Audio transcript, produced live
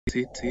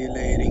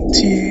Titillating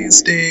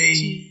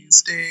Tuesday.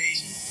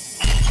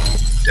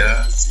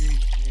 Does it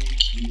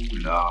make you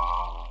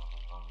laugh?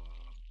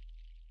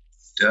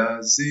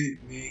 Does it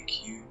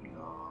make you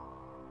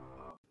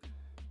laugh?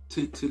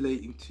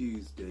 Titillating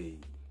Tuesday.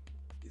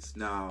 It's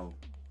now.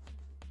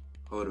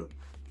 Hold on.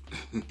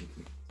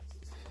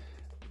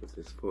 Put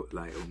the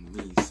spotlight on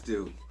me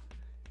still.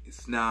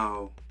 It's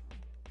now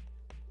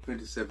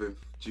 27th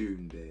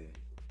June there,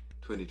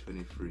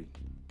 2023.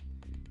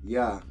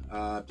 Yeah,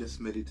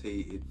 just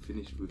meditated,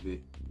 finished with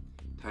it.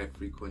 Type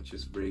 3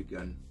 conscious ray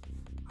gun.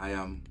 I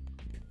am,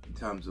 in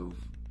terms of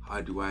how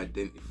do I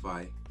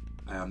identify,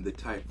 I am the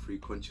type 3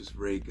 conscious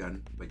ray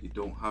gun, but you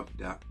don't have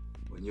that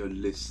on your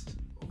list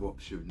of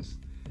options,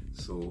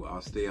 so I'll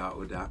stay out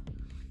of that.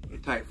 A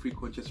type 3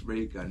 conscious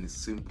ray gun is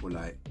simple,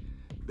 like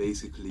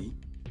basically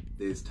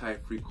there's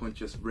type 3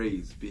 conscious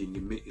rays being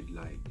emitted,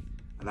 like,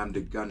 and I'm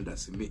the gun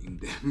that's emitting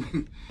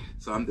them.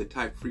 So I'm the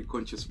type 3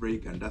 conscious ray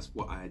gun. That's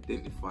what I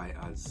identify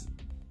as.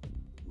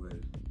 Well,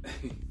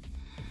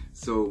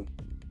 so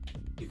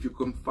if you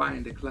can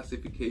find a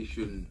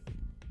classification,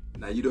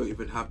 now you don't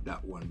even have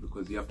that one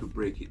because you have to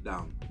break it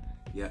down.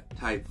 Yeah,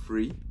 type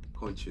 3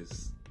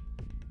 conscious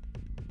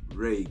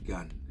ray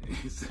gun.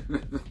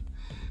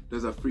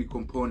 Those are 3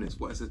 components.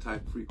 What is a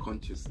type 3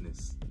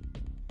 consciousness?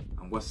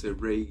 And what's a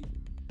ray?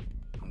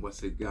 And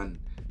what's a gun?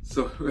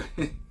 So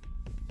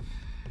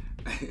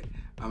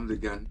I'm the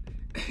gun,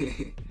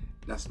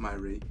 that's my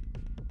ray,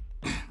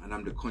 and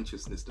I'm the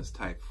consciousness that's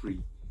type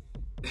 3.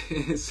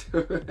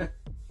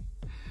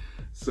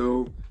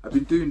 So I've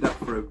been doing that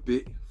for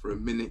a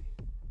minute,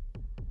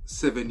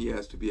 7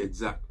 years to be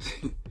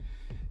exact.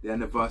 The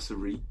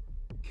anniversary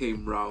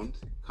came round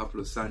a couple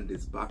of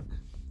Sundays back,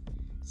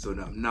 so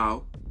I'm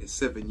now a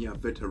 7-year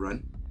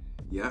veteran,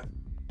 yeah,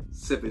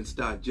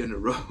 7-star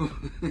general.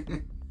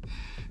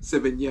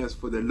 7 years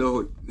for the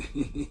Lord.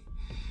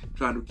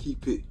 Trying to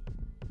keep it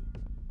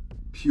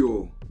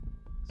pure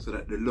so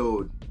that the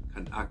Lord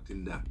can act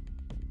in that.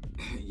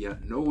 Yeah,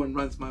 no one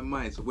runs my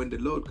mind, so when the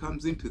Lord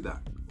comes into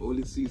that, all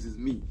he sees is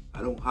me.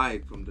 I don't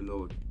hide from the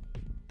Lord.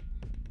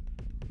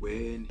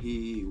 When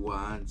he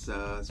wants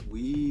us,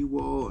 we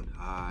won't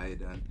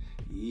hide, and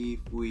if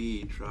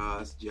we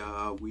trust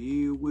Jah,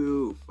 we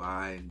will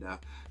find the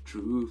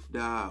truth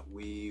that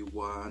we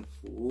want.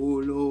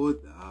 Follow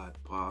that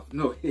path.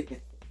 No.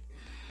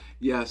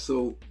 Yeah,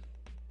 so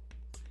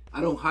I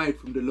don't hide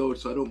from the Lord,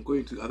 so I don't go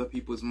into other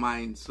people's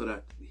minds so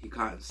that he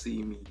can't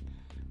see me.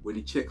 When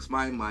he checks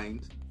my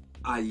mind,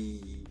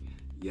 he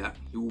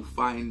will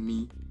find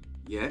me.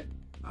 Yeah,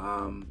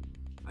 I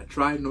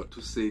try not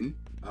to sin.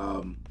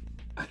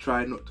 I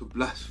try not to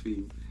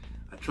blaspheme.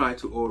 I try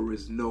to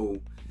always know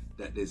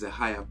that there's a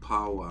higher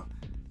power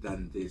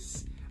than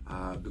this.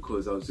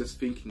 Because I was just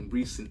thinking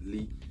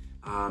recently,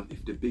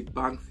 if the Big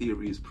Bang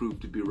Theory is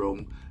proved to be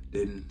wrong,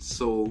 then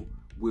so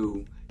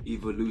will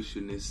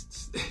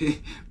evolutionists,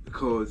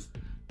 because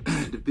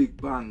the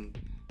Big Bang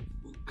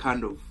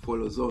kind of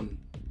follows on.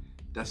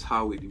 That's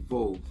how it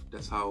evolved.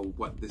 That's how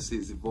what this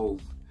is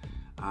evolved.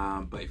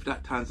 But if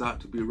that turns out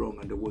to be wrong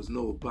and there was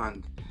no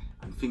bang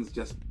and things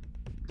just,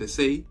 they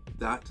say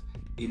that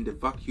in the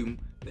vacuum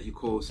that you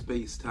call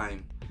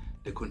space-time,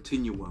 the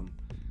continuum,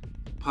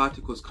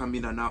 particles come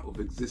in and out of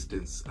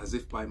existence as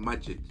if by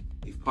magic.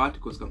 If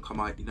particles can come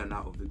out in and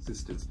out of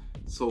existence,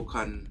 so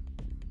can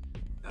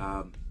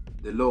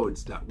the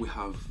lords that we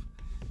have,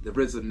 the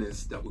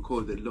resonance that we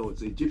call the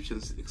lords. The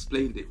Egyptians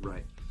explained it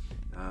right.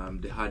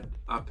 They had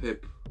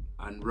Perp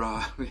and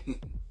Ra.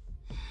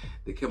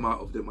 They came out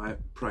of the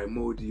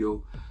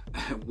primordial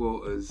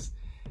waters,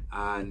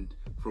 and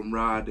from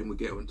Ra then we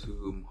get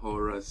onto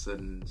Horus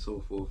and so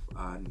forth,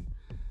 and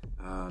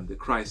the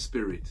Christ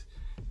spirit.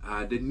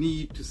 The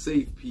need to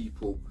save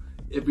people.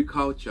 Every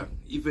culture,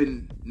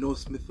 even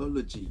Norse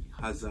mythology,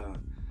 has a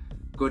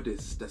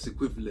goddess that's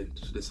equivalent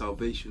to the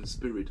salvation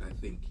spirit, I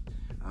think.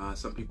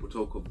 Some people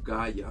talk of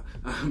Gaia.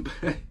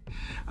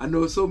 I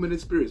know so many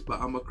spirits, but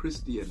I'm a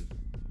Christian.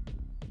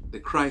 The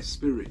Christ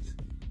spirit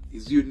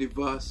is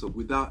universal.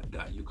 Without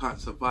that, you can't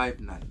survive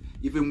now.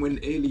 Even when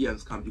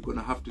aliens come, you're going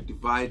to have to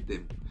divide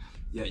them.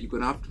 Yeah, you're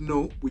going to have to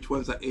know which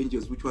ones are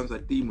angels, which ones are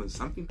demons.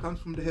 Something comes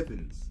from the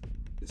heavens.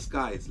 The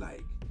sky is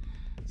like,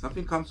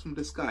 something comes from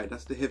the sky,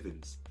 that's the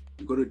heavens.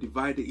 You've got to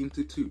divide it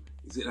into 2.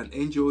 Is it an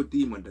angel or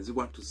demon? Does it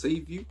want to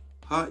save you,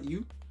 hurt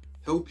you,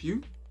 help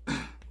you,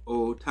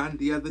 or turn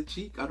the other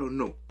cheek? I don't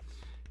know.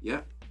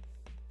 Yeah,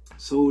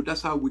 so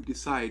that's how we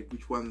decide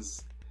which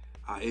ones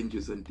are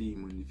angels and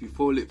demons. If you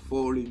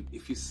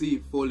if you see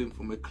it falling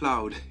from a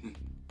cloud,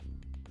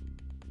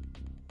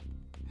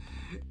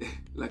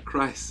 like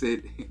Christ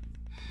said,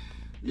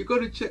 you got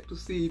to check to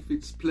see if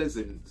it's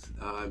pleasant.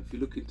 If you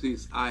look into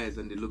his eyes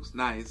and it looks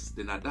nice,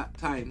 then at that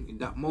time, in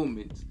that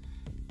moment,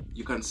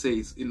 you can say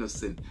it's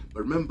innocent.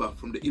 But remember,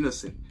 from the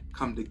innocent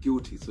come the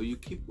guilty. So you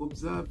keep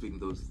observing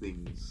those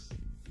things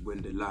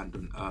when they land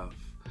on earth.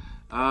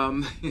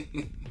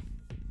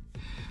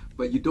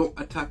 But you don't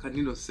attack an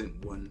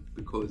innocent one,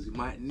 because you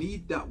might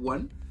need that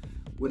one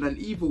when an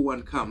evil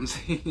one comes.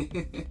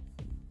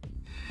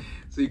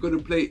 So you got to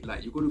play it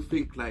like, you got to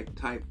think like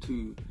type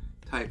 2,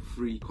 type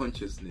 3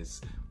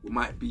 consciousness. We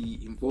might be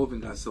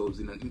involving ourselves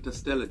in an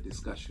interstellar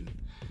discussion,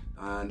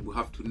 and we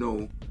have to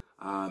know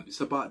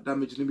it's about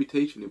damage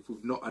limitation. If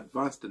we've not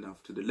advanced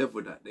enough to the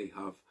level that they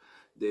have,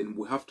 then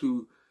we have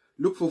to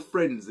look for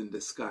friends in the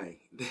sky,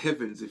 the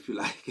heavens, if you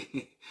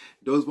like.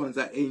 Those ones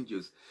are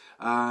angels.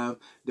 The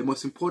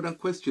most important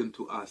question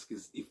to ask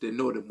is if they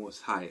know the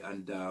Most High,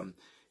 and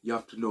you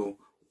have to know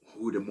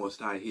who the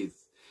Most High is,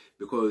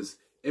 because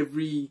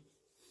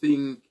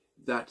everything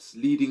that's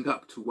leading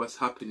up to what's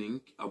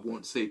happening, I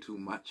won't say too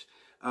much,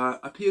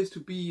 appears to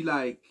be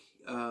like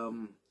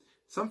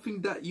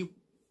something that you,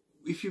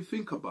 if you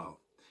think about,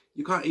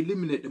 you can't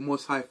eliminate the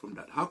Most High from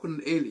that. How can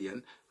an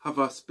alien have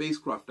a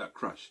spacecraft that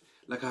crashed?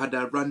 Like I had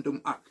a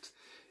random act.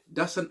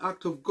 That's an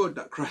act of God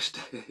that crashed.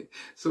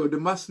 So they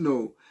must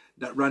know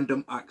that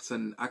random acts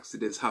and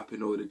accidents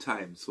happen all the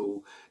time.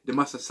 So they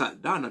must have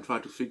sat down and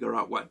tried to figure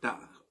out what that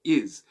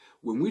is.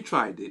 When we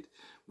tried it,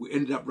 we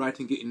ended up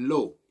writing it in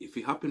law. If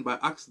it happened by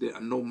accident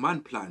and no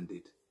man planned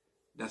it,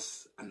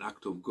 that's an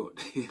act of God.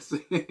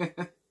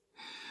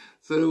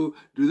 So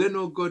do they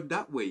know God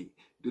that way?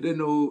 Do they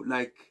know,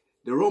 like,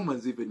 the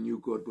Romans even knew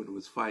God when they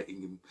was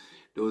fighting him.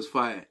 There was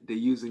fire. They're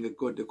using a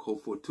god they call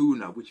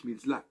Fortuna, which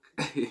means luck.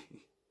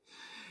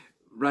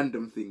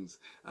 Random things.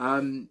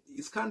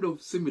 It's kind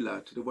of similar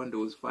to the one that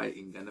was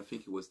fighting, and I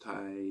think it was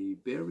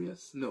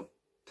Tiberius. No,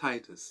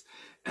 Titus.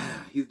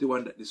 He's the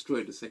one that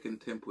destroyed the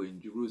second temple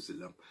in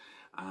Jerusalem,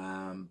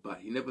 but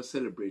he never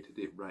celebrated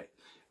it right.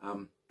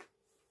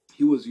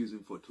 He was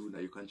using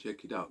Fortuna. You can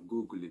check it out.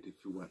 Google it if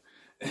you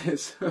want.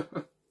 So,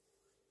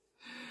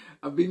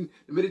 the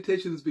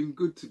meditation's been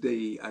good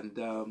today, and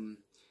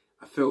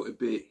I felt a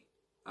bit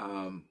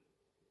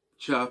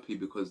chirpy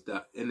because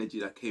that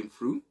energy that came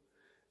through,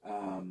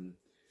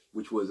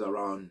 which was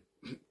around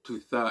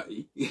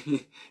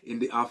 2:30 in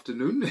the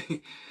afternoon,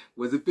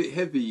 was a bit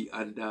heavy,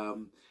 and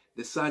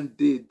the sun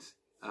did,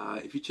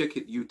 if you check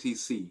it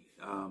UTC,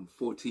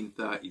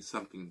 14:30,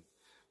 something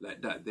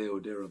like that, there or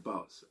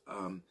thereabouts,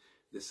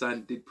 the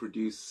sun did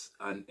produce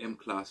an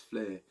M-class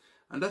flare.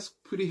 And that's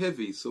pretty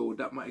heavy, so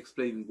that might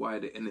explain why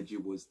the energy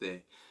was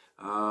there.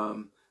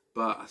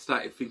 But I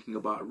started thinking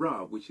about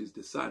Ra, which is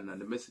the sun, and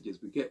the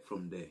messages we get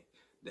from there,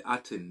 the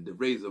atom, the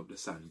rays of the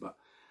sun. But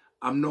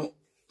I'm not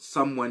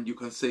someone you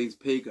can say is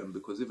pagan,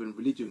 because even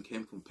religion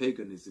came from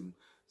paganism.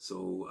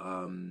 So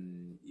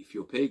if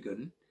you're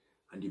pagan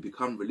and you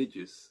become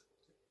religious,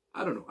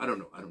 I don't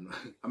know.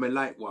 I'm a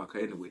light worker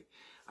anyway.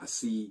 I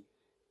see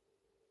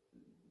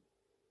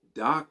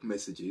dark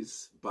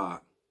messages,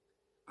 but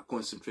I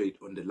concentrate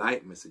on the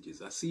light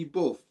messages. I see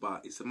both,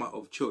 but it's a matter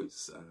of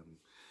choice,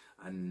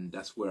 and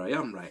that's where I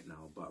am right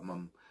now. But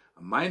I'm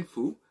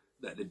mindful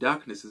that the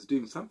darkness is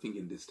doing something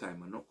in this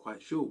time. I'm not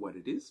quite sure what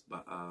it is,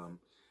 but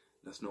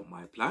that's not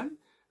my plan.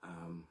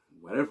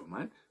 Whatever,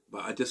 man.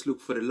 But I just look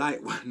for the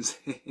light ones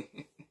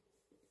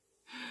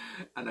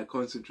and I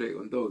concentrate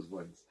on those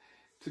ones.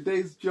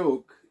 Today's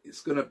joke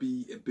is gonna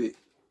be a bit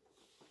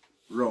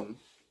wrong,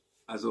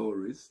 as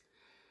always.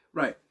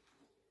 Right.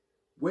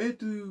 Where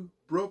do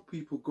broke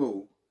people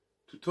go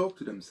to talk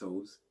to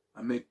themselves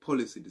and make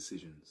policy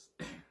decisions?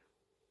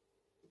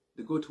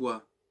 They go to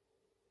a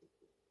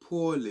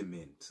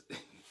parliament.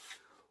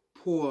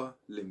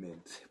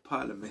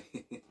 Parliament.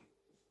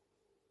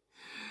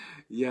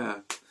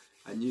 Yeah,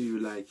 I knew you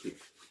like it.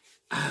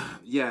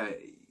 Yeah,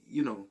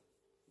 you know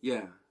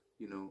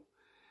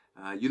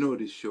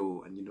this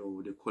show, and you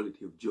know the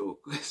quality of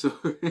joke. So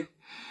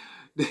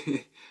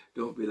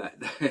don't be like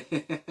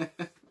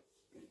that.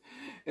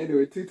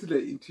 Anyway,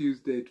 Titillating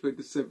Tuesday,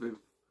 27th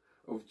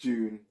of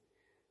June,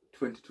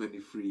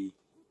 2023,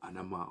 and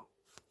I'm out.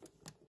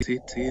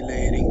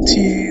 Titillating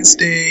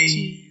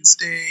Tuesday.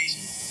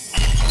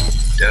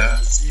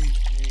 Does it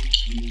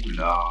make you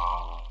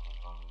laugh?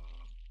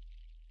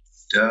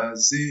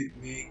 Does it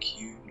make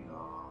you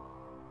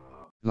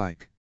laugh?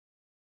 Like,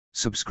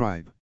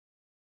 subscribe,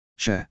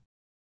 share.